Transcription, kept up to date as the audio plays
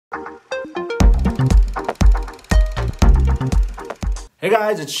Hey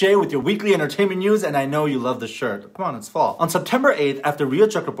guys, it's Shay with your weekly entertainment news, and I know you love the shirt. Come on, it's fall. On September 8th, after Rhea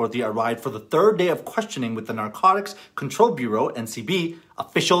Chakraborty arrived for the third day of questioning with the Narcotics Control Bureau, NCB,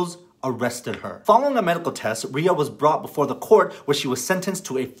 officials arrested her. Following a medical test, Rhea was brought before the court where she was sentenced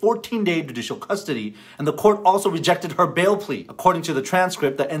to a 14-day judicial custody, and the court also rejected her bail plea. According to the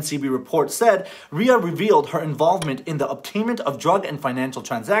transcript, the NCB report said Rhea revealed her involvement in the obtainment of drug and financial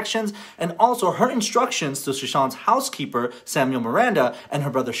transactions, and also her instructions to Sushant's housekeeper, Samuel Miranda, and her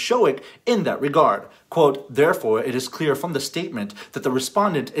brother Shoik in that regard. Quote, therefore, it is clear from the statement that the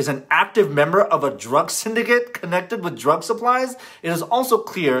respondent is an active member of a drug syndicate connected with drug supplies. It is also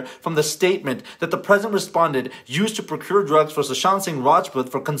clear from the statement that the present respondent used to procure drugs for Sushant Singh Rajput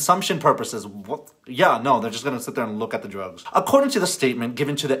for consumption purposes. What? Yeah, no, they're just going to sit there and look at the drugs. According to the statement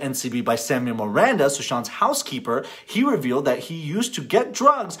given to the NCB by Samuel Miranda, Sushant's housekeeper, he revealed that he used to get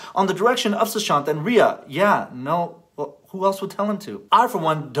drugs on the direction of Sushant and Rhea. Yeah, no. Well, who else would tell him to? I, for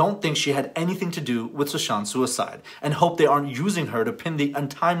one, don't think she had anything to do with Sushant's suicide and hope they aren't using her to pin the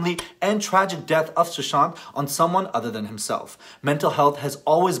untimely and tragic death of Sushant on someone other than himself. Mental health has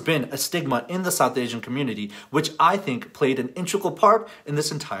always been a stigma in the South Asian community, which I think played an integral part in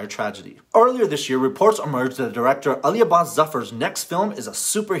this entire tragedy. Earlier this year, reports emerged that director Ali Abbas Zaffar's next film is a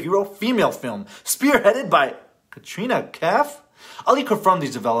superhero female film, spearheaded by Katrina Kaifs. Ali confirmed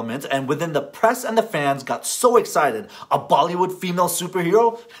these developments, and within the press and the fans got so excited. A Bollywood female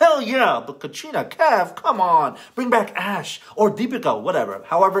superhero? Hell yeah, but Katrina Kaifs, come on, bring back Ash or Deepika, whatever.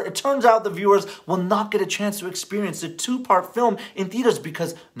 However, it turns out the viewers will not get a chance to experience the two-part film in theaters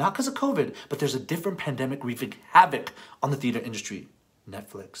because, not because of COVID, but there's a different pandemic wreaking havoc on the theater industry.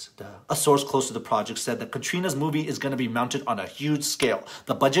 Netflix, duh. A source close to the project said that Katrina's movie is going to be mounted on a huge scale.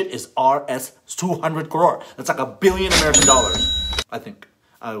 The budget is Rs 200 crore. That's like $1 billion American dollars, I think.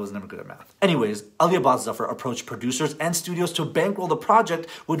 I was never good at math. Anyways, Ali Abbas Zaffar approached producers and studios to bankroll the project,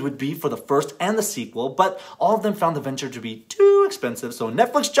 which would be for the first and the sequel, but all of them found the venture to be too expensive, so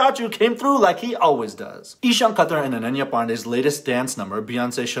Netflix Chachu came through like he always does. Ishaan Khattar and Ananya Pandey's latest dance number,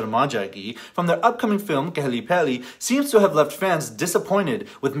 Beyonce Sharma Jayegi, from their upcoming film Kehli Pehli, seems to have left fans disappointed,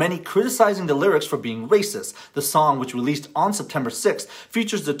 with many criticizing the lyrics for being racist. The song, which released on September 6th,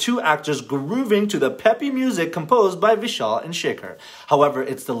 features the two actors grooving to the peppy music composed by Vishal and Shekhar. However,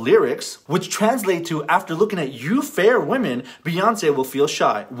 it's the lyrics, which translate to, after looking at you fair women, Beyonce will feel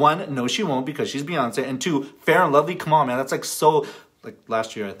shy. One, no she won't because she's Beyonce, and two, fair and lovely, come on man, that's like so, like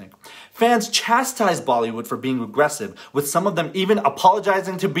last year I think. Fans chastised Bollywood for being regressive, with some of them even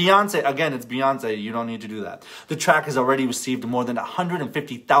apologizing to Beyonce. Again, it's Beyonce, you don't need to do that. The track has already received more than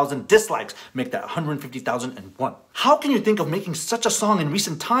 150,000 dislikes. Make that 150,001. How can you think of making such a song in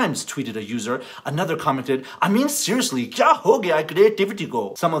recent times? Tweeted a user. Another commented, I mean seriously, kya ho gaya creativity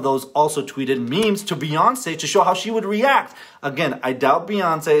ko? Some of those also tweeted memes to Beyonce to show how she would react. Again, I doubt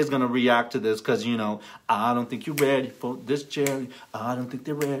Beyonce is gonna react to this because, you know, I don't think you're ready for this jelly. I don't think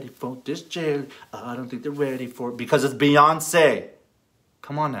they're ready for this jelly. I don't think they're ready for it because it's Beyonce.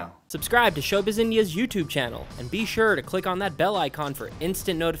 Come on now. Subscribe to Showbiz India's YouTube channel and be sure to click on that bell icon for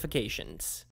instant notifications.